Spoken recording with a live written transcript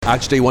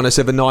HD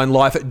 1079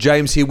 Live.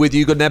 James here with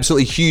you. Got an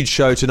absolutely huge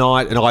show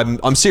tonight, and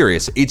I'm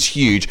serious. It's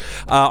huge.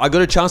 I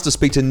got a chance to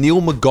speak to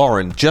Neil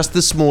McGauran just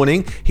this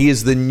morning. He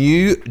is the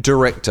new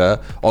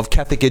director of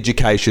Catholic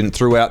education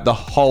throughout the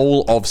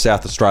whole of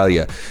South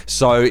Australia.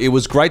 So it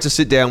was great to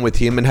sit down with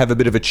him and have a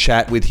bit of a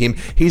chat with him.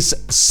 He's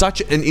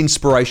such an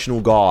inspirational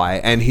guy,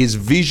 and his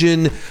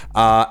vision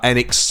and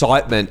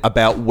excitement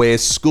about where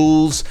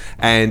schools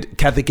and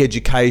Catholic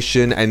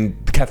education and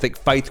Catholic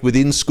faith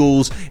within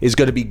schools is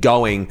going to be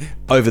going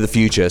over the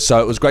future. So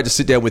it was great to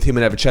sit down with him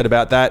and have a chat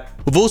about that.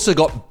 We've also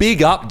got big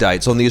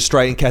updates on the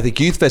Australian Catholic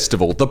Youth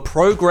Festival. The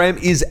program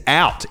is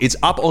out. It's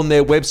up on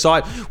their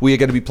website. We are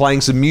going to be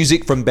playing some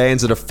music from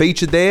bands that are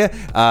featured there,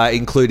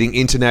 including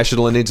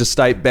international and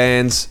interstate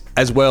bands,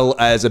 as well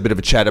as a bit of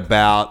a chat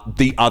about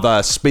the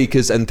other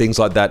speakers and things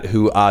like that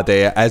who are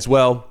there as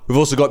well. We've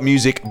also got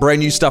music, brand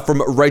new stuff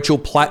from Rachel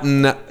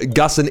Platten,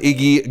 Gus and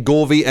Iggy,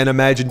 Gorvy and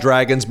Imagine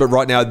Dragons. But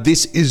right now,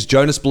 this is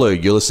Jonas Blue.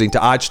 You're listening to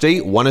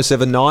HD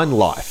 1079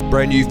 Live.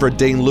 Brand new for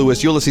Dean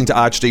Lewis. You're listening to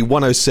HD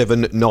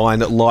 1079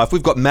 Live.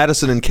 We've got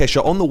Madison and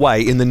Kesha on the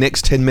way in the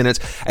next 10 minutes.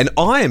 And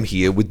I am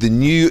here with the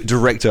new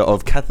Director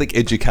of Catholic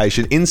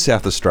Education in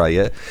South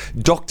Australia,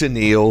 Dr.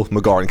 Neil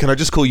McGauran. Can I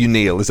just call you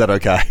Neil? Is that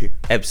okay?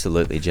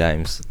 Absolutely,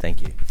 James.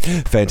 Thank you.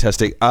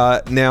 Fantastic.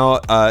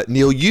 Now,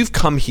 Neil, you've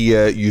come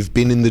here, you've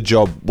been in the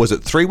job, was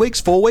it 3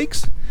 weeks, 4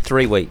 weeks?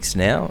 3 weeks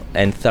now,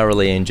 and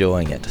thoroughly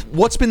enjoying it.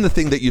 What's been the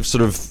thing that you've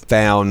sort of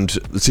found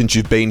since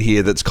you've been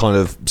here that's kind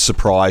of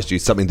surprised you,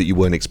 something that you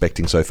weren't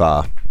expecting so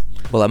far?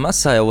 Well, I must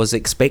say I was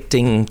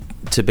expecting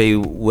to be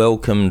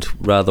welcomed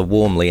rather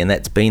warmly, and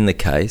that's been the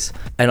case.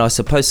 And I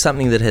suppose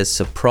something that has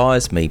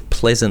surprised me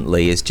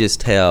pleasantly is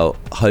just how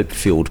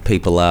hope-filled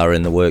people are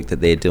in the work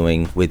that they're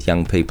doing with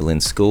young people in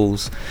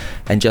schools,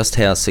 and just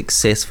how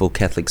successful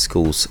Catholic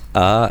schools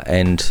are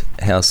and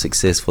how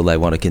successful they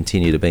want to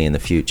continue to be in the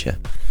future.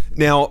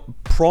 Now,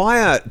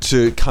 prior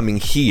to coming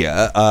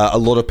here, a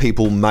lot of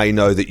people may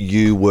know that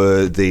you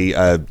were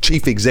the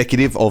chief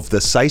executive of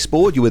the SACE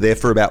board. You were there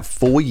for about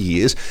 4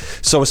 years.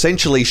 So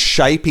essentially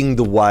shaping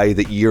the way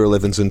that year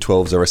 11s and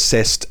 12s are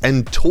assessed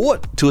and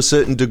taught to a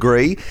certain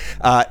degree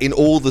in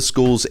all the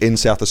schools in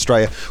South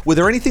Australia. Were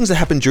there any things that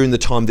happened during the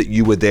time that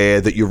you were there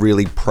that you're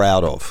really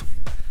proud of?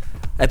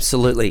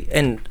 Absolutely.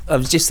 And I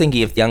was just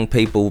thinking of young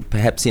people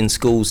perhaps in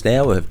schools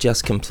now who have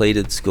just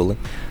completed schooling.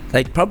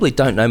 They probably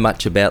don't know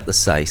much about the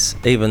SACE,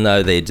 even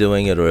though they're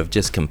doing it or have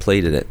just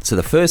completed it. So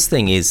the first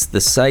thing is the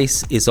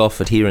SACE is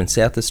offered here in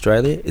South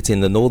Australia. It's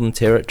in the Northern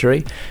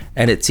Territory,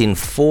 and it's in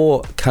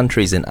 4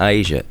 countries in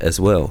Asia as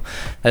well.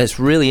 And it's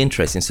really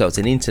interesting. So it's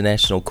an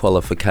international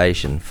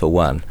qualification for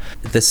one.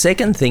 The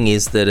second thing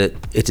is that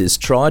it has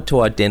tried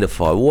to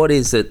identify what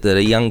is it that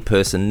a young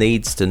person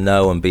needs to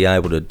know and be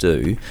able to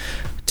do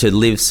to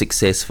live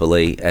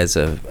successfully as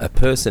a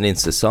person in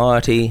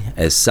society,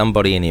 as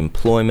somebody in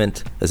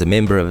employment, as a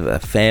member of a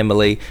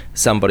family,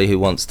 somebody who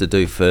wants to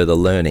do further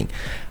learning.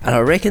 And I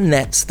reckon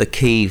that's the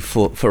key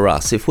for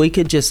us. If we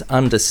could just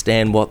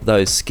understand what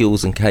those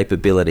skills and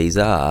capabilities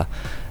are,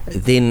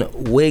 then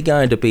we're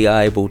going to be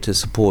able to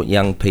support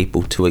young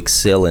people to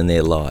excel in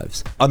their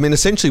lives. I mean,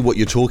 essentially what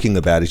you're talking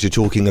about is you're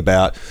talking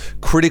about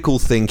critical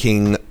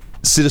thinking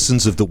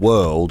citizens of the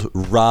world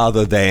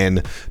rather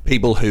than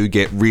people who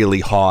get really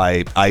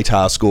high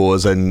ATAR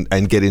scores and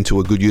get into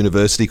a good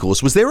university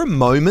course. Was there a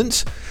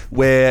moment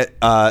where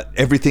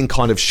everything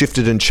kind of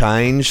shifted and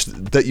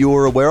changed that you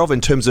were aware of in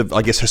terms of,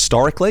 I guess,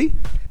 historically?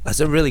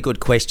 That's a really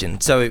good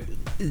question. So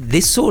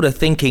this sort of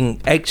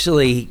thinking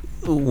actually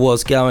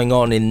was going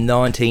on in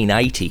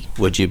 1980,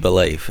 would you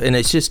believe? And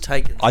it's just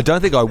taken... I don't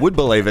think I would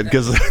believe it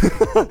because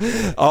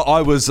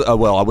I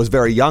was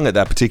very young at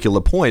that particular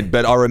point,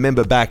 but I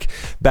remember back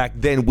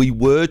then we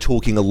were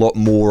talking a lot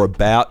more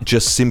about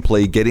just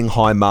simply getting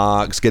high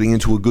marks, getting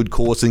into a good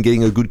course and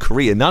getting a good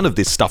career. None of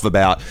this stuff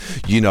about,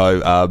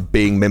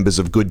 being members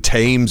of good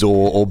teams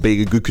or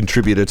being a good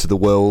contributor to the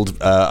world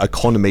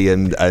economy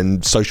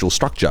and social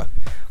structure.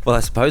 Well,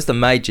 I suppose the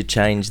major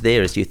change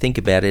there, as you think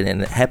about it,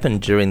 and it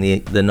happened during the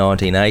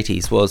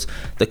 1980s, was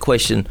the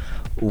question,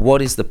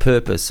 what is the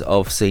purpose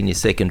of senior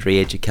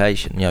secondary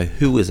education?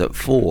 Who is it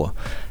for?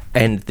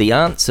 And the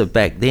answer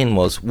back then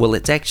was, well,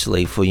 it's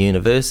actually for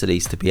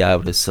universities to be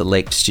able to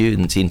select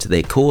students into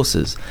their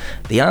courses.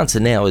 The answer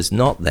now is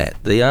not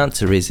that. The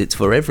answer is it's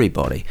for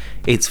everybody.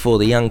 It's for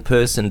the young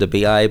person to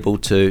be able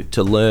to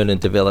learn and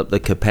develop the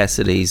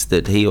capacities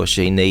that he or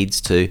she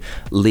needs to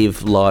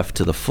live life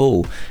to the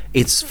full.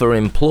 It's for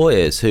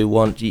employers who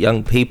want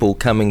young people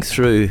coming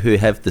through who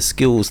have the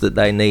skills that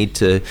they need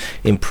to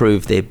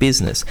improve their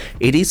business.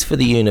 It is for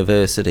the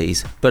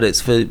universities, but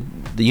it's for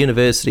the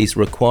universities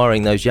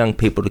requiring those young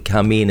people to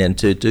come in and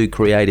to do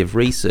creative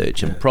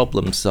research and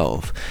problem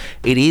solve.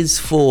 It is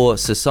for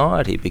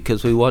society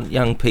because we want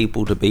young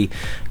people to be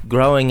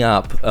growing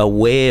up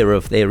aware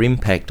of their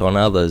impact on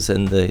others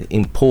and the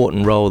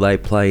important role they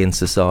play in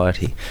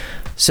society.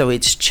 So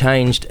it's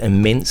changed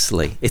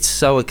immensely. It's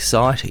so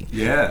exciting.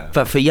 Yeah.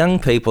 But for young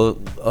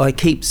people, I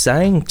keep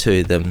saying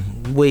to them,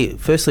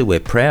 firstly, we're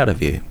proud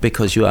of you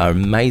because you are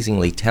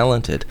amazingly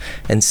talented.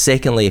 And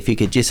secondly, if you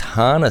could just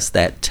harness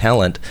that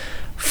talent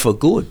for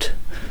good,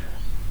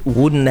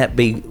 wouldn't that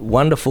be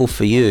wonderful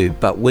for you?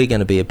 But we're going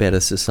to be a better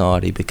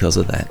society because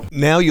of that.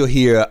 Now you're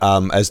here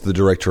as the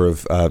Director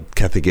of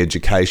Catholic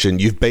Education.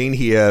 You've been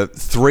here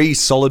 3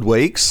 solid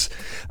weeks.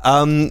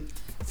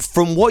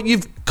 From what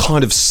you've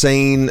kind of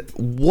seen,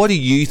 what do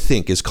you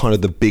think is kind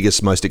of the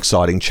biggest, most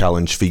exciting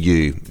challenge for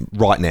you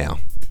right now?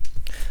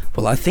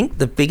 Well, I think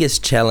the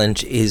biggest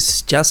challenge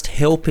is just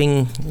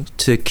helping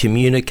to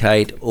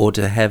communicate or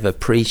to have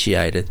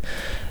appreciated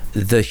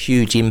the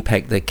huge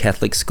impact that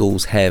Catholic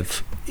schools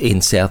have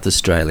in South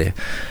Australia.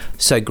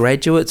 So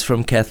graduates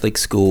from Catholic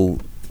school,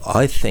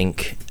 I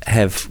think,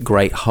 have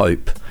great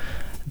hope.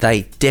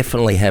 They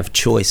definitely have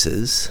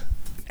choices,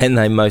 and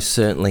they most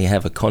certainly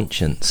have a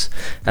conscience.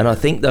 And I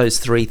think those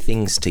 3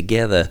 things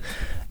together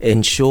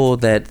ensure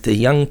that the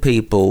young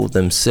people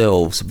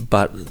themselves,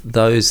 but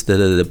those that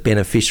are the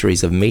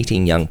beneficiaries of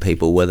meeting young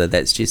people, whether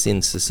that's just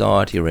in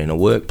society or in a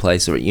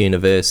workplace or at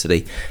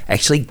university,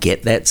 actually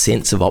get that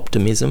sense of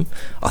optimism.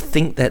 I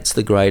think that's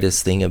the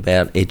greatest thing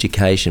about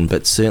education,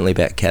 but certainly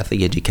about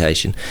Catholic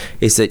education,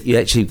 is that you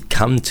actually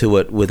come to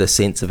it with a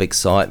sense of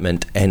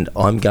excitement and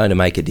I'm going to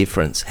make a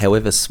difference,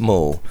 however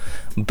small.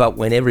 But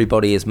when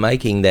everybody is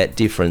making that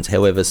difference,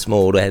 however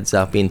small, it adds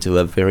up into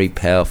a very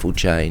powerful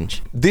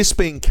change. This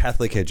being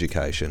Catholic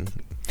education,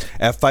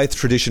 our faith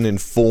tradition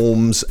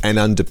informs and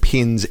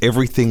underpins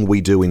everything we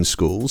do in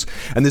schools.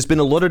 And there's been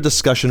a lot of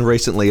discussion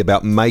recently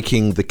about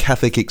making the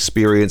Catholic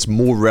experience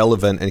more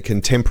relevant and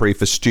contemporary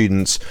for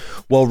students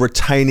while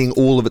retaining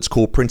all of its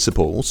core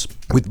principles,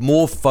 with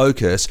more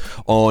focus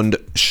on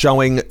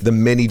showing the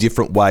many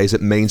different ways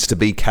it means to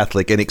be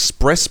Catholic and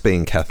express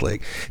being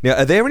Catholic. Now,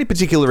 are there any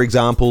particular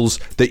examples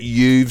that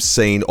you've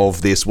seen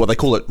of this, what they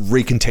call it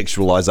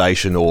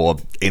recontextualization or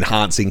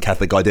enhancing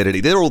Catholic identity?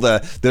 They're all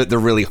the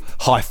really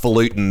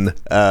highfalutin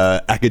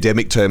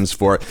academic terms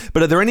for it.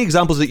 But are there any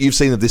examples that you've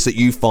seen of this that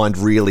you find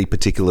really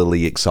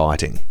particularly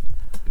exciting?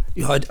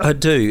 I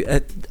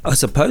do. I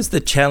suppose the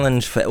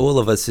challenge for all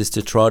of us is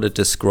to try to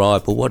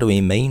describe, well, what do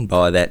we mean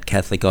by that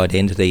Catholic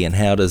identity and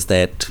how does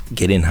that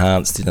get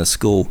enhanced in a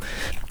school?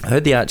 I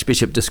heard the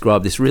Archbishop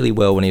describe this really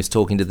well when he was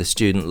talking to the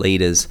student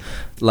leaders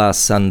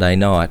last Sunday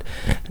night.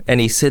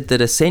 And he said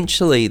that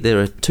essentially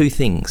there are 2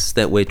 things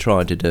that we're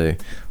trying to do.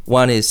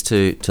 One is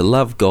to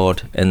love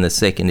God and the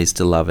second is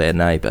to love our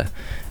neighbour.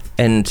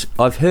 And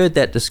I've heard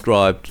that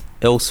described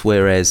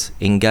elsewhere as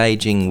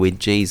engaging with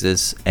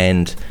Jesus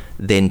and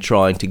then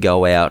trying to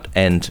go out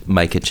and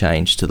make a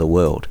change to the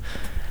world.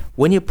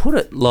 When you put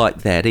it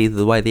like that, either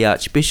the way the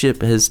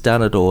Archbishop has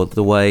done it or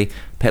the way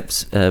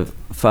perhaps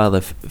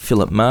Father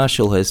Philip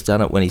Marshall has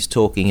done it when he's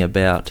talking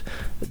about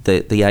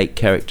the 8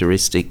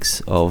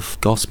 characteristics of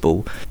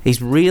gospel,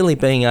 he's really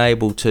being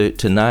able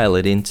to nail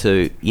it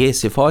into,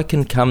 yes, if I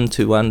can come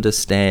to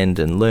understand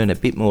and learn a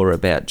bit more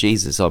about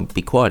Jesus, I'd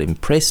be quite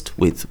impressed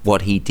with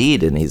what he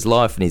did in his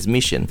life and his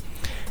mission.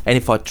 And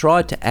if I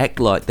tried to act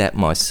like that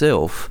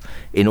myself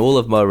in all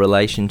of my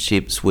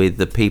relationships with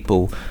the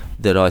people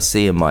that I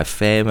see in my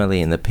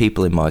family and the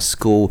people in my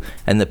school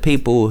and the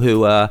people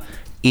who are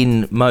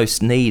in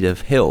most need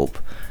of help,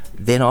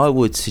 then I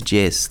would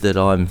suggest that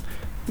I'm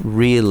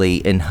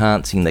really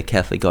enhancing the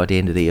Catholic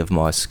identity of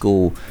my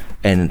school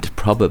and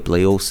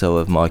probably also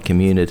of my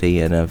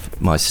community and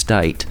of my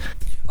state.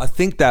 I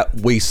think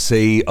that we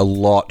see a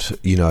lot,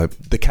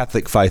 the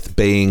Catholic faith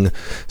being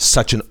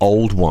such an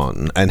old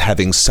one and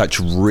having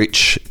such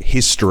rich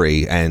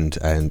history and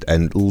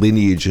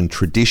lineage and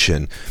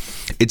tradition.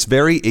 It's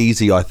very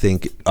easy, I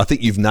think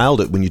you've nailed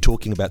it when you're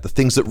talking about the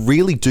things that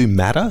really do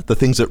matter, the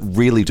things that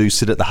really do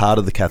sit at the heart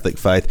of the Catholic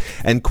faith.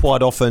 And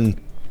quite often,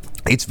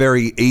 it's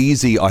very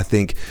easy, I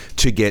think,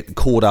 to get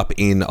caught up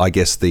in, I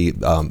guess, the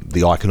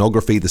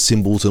iconography, the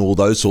symbols and all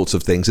those sorts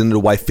of things, and in a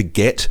way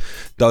forget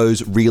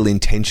those real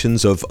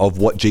intentions of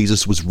what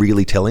Jesus was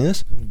really telling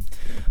us.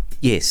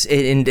 Yes,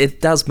 and it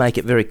does make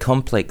it very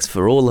complex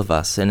for all of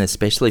us, and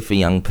especially for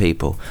young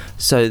people.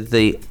 So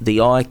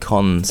the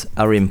icons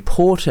are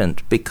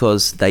important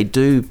because they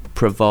do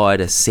provide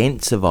a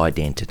sense of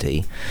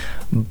identity,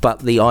 but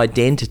the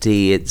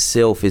identity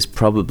itself is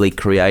probably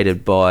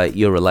created by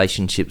your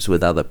relationships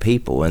with other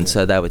people. And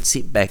so they would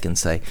sit back and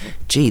say,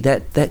 gee,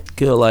 that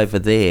girl over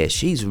there,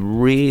 she's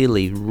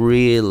really,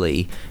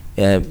 really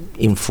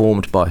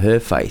informed by her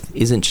faith,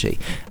 isn't she?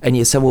 And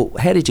you say, well,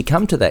 how did you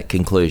come to that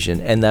conclusion?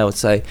 And they would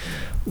say,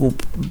 well,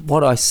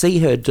 what I see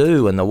her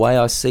do and the way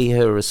I see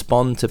her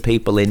respond to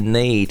people in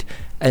need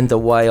and the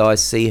way I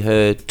see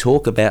her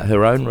talk about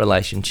her own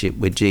relationship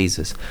with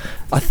Jesus.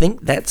 I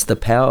think that's the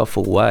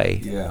powerful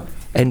way. Yeah.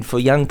 And for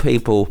young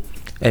people,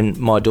 and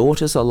my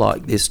daughters are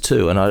like this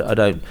too, and I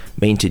don't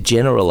mean to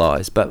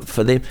generalise, but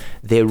for them,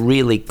 they're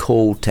really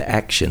called to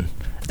action.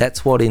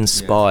 That's what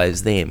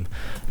inspires them.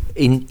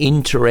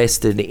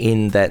 Interested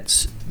in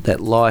that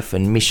life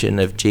and mission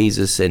of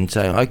Jesus and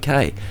saying,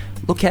 okay,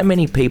 look how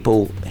many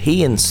people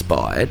he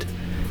inspired,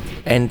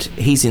 And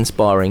he's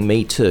inspiring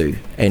me too,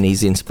 and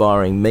he's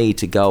inspiring me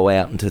to go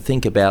out and to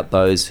think about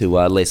those who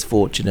are less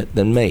fortunate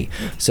than me.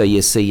 So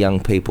you see young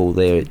people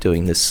there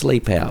doing the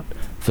sleep out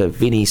for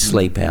Vinnie's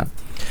Sleep Out.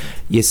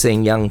 You're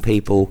seeing young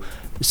people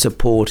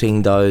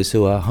supporting those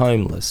who are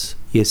homeless.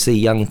 You see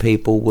young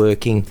people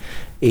working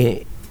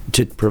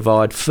to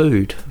provide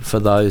food for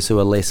those who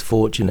are less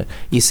fortunate.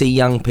 You see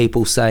young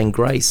people saying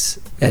grace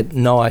at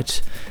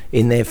night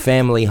in their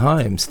family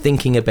homes,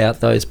 thinking about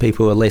those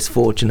people who are less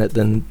fortunate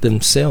than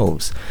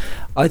themselves.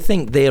 I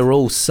think they're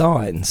all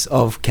signs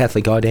of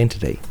Catholic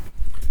identity.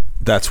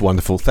 That's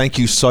wonderful. Thank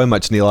you so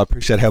much, Neil. I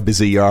appreciate how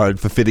busy you are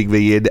for fitting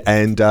me in,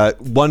 and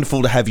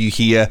wonderful to have you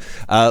here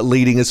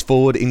leading us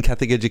forward in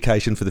Catholic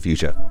education for the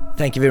future.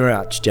 Thank you very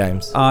much,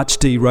 James.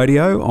 ArchD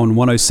Radio on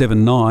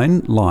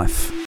 107.9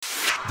 Life.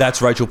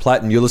 That's Rachel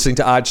Platten. You're listening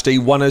to ArchD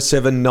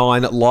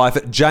 107.9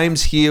 Live.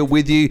 James here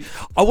with you.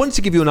 I wanted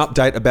to give you an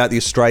update about the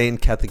Australian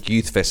Catholic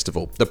Youth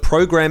Festival. The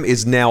program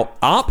is now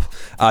up.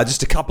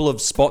 Just a couple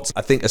of spots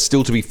I think are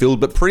still to be filled,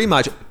 but pretty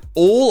much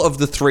all of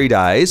the 3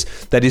 days,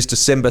 that is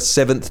December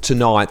 7th to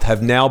 9th,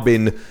 have now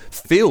been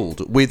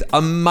filled with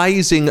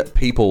amazing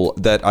people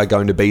that are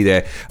going to be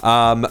there.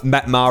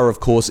 Matt Maher, of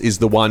course, is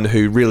the one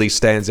who really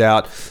stands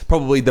out.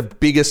 Probably the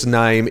biggest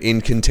name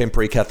in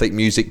contemporary Catholic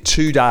music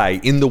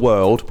today in the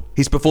world.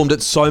 He's performed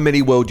at so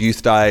many World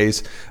Youth Days.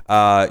 He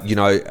sang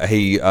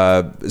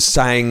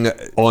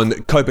on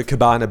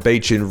Copacabana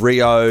Beach in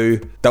Rio.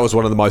 That was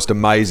one of the most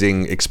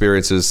amazing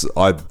experiences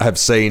I have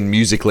seen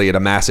musically at a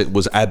mass. It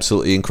was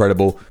absolutely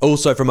incredible.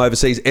 Also from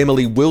overseas,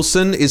 Emily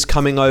Wilson is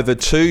coming over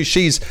too.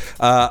 She's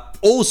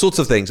all sorts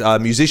of things. A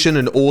musician,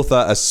 an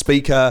author, a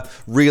speaker,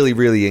 really,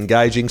 really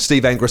engaging.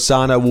 Steve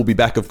Angrisano will be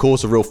back, of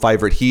course, a real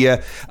favourite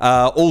here.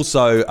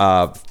 Also,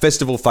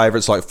 festival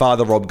favourites like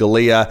Father Rob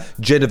Galea,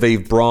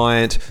 Genevieve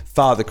Bryant,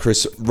 Father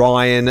Chris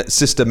Ryan,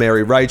 Sister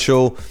Mary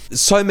Rachel.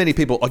 So many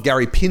people.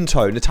 Gary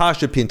Pinto,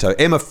 Natasha Pinto,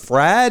 Emma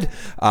Frad,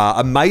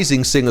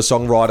 amazing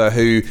singer-songwriter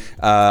who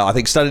I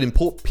think started in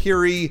Port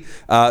Pirie,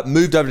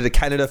 moved over to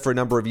Canada for a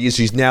number of years.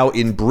 She's now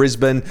in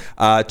Brisbane.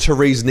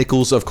 Therese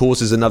Nichols, of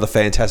course, is another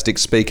fantastic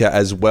speaker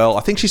as well.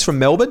 I think she's from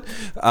Melbourne.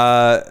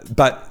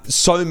 But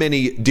so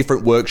many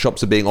different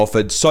workshops are being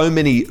offered. So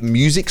many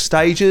music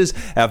stages.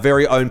 Our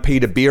very own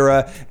Peter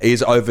Bira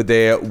is over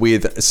there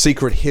with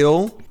Secret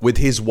Hill with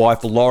his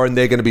wife Lauren.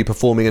 They're going to be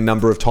performing a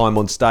number of time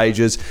on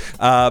stages.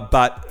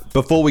 But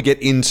before we get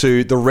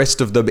into the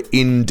rest of them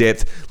in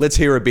depth, let's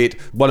hear a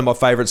bit. One of my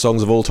favourite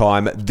songs of all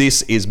time.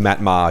 This is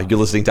Matt Maher. You're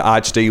listening to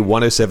ArchD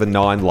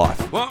 107.9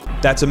 Life.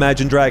 That's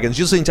Imagine Dragons.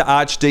 You're listening to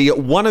ArchD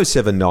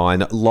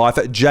 107.9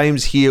 Life.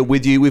 James here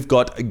with you. We've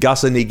got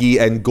Gus and Iggy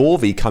and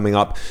Gorvy coming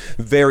up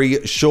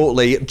very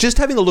shortly. Just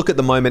having a look at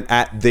the moment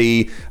at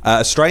the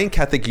Australian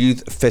Catholic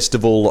Youth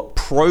Festival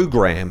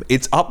program.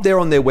 It's up there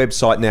on their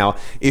website now.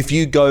 If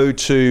you go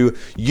to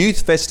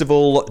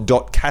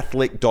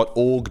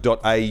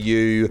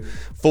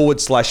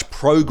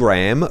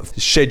youthfestival.catholic.org.au/program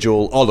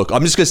schedule. Oh, look,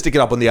 I'm just going to stick it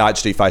up on the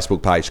ArchD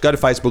Facebook page. Go to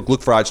Facebook,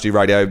 look for ArchD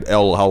Radio.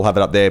 I'll have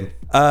it up there.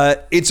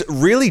 It's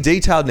really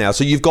detailed now.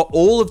 So you've got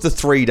all of the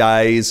 3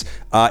 days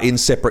in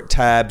separate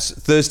tabs.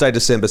 Thursday,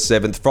 December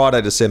 7th,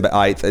 Friday, December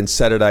 8th, and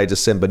Saturday,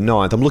 December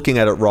 9th. I'm looking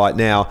at it right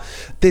now.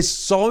 There's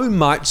so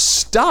much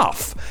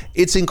stuff.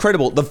 It's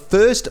incredible. The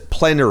first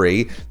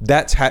plenary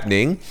that's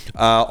happening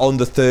on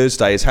the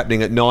Thursday is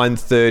happening at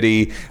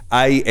 9:30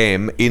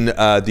 a.m. in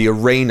the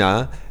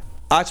arena.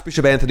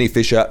 Archbishop Anthony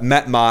Fisher,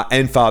 Matt Maher,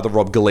 and Father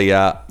Rob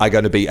Galea are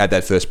going to be at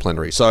that first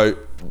plenary. So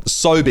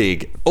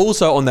big.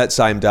 Also on that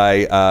same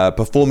day,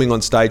 performing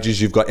on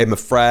stages, you've got Emma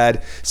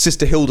Frad.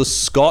 Sister Hilda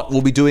Scott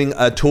will be doing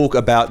a talk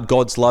about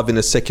God's love in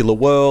a secular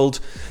world.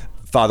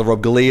 Father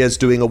Rob Galea is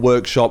doing a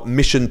workshop,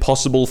 Mission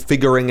Possible,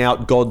 Figuring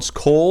Out God's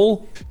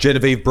Call.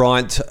 Genevieve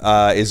Bryant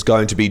is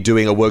going to be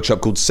doing a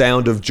workshop called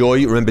Sound of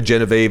Joy. Remember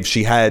Genevieve,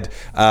 she had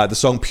the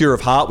song Pure of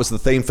Heart was the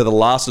theme for the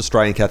last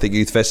Australian Catholic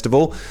Youth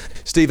Festival.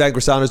 Steve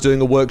Angrisano is doing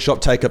a workshop,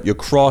 Take Up Your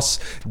Cross.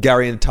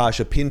 Gary and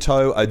Natasha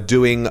Pinto are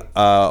doing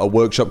a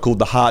workshop called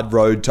The Hard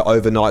Road to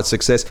Overnight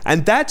Success.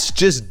 And that's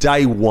just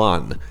day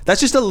one.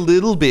 That's just a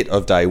little bit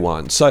of day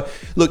one. So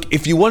look,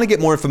 if you want to get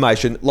more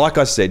information, like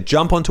I said,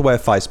 jump onto our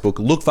Facebook,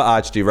 look for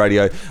ArchD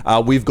Radio.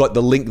 We've got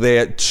the link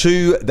there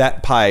to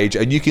that page,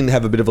 and you can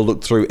have a bit of a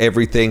look through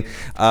everything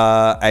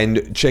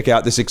and check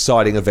out this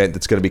exciting event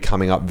that's going to be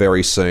coming up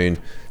very soon.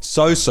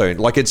 So soon.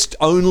 Like, it's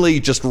only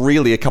just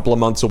really a couple of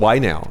months away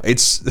now.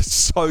 It's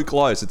so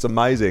close. It's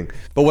amazing.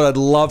 But what I'd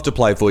love to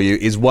play for you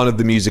is one of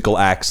the musical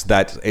acts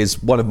that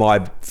is one of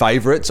my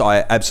favourites.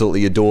 I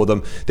absolutely adore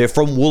them. They're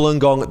from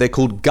Wollongong. They're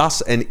called Gus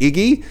and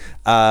Iggy,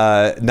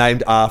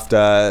 named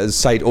after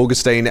St.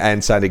 Augustine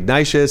and St.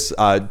 Ignatius.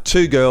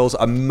 Two girls,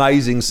 amazing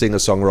amazing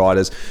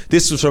singer-songwriters.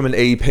 This was from an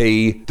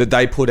EP that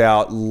they put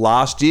out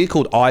last year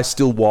called I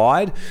Still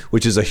Wide,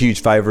 which is a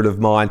huge favourite of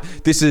mine.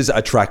 This is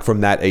a track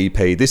from that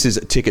EP. This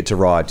is Ticket to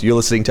Ride. You're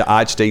listening to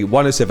ArchD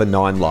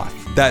 1079 Life.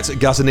 That's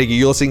Gus and Iggy.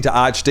 You're listening to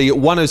ArchD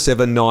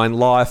 1079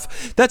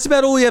 Life. That's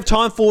about all we have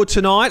time for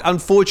tonight.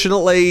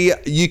 Unfortunately,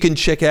 you can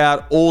check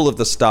out all of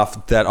the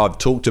stuff that I've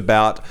talked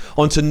about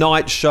on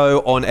tonight's show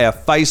on our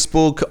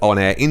Facebook, on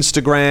our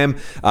Instagram.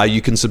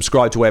 You can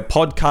subscribe to our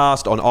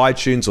podcast on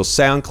iTunes or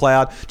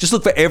SoundCloud. Just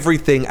look for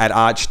everything at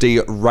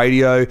ArchD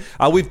Radio.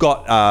 We've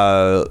got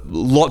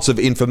lots of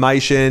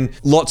information,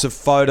 lots of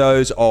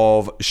photos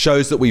of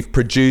shows that we've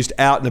produced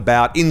out and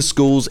about in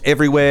schools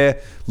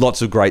everywhere.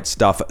 Lots of great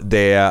stuff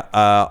there.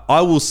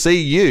 I will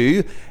see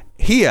you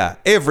here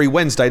every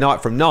Wednesday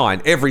night from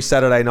 9, every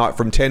Saturday night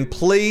from 10.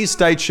 Please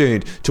stay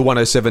tuned to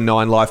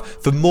 1079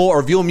 Life for more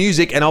of your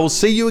music, and I will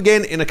see you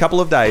again in a couple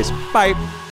of days. Bye.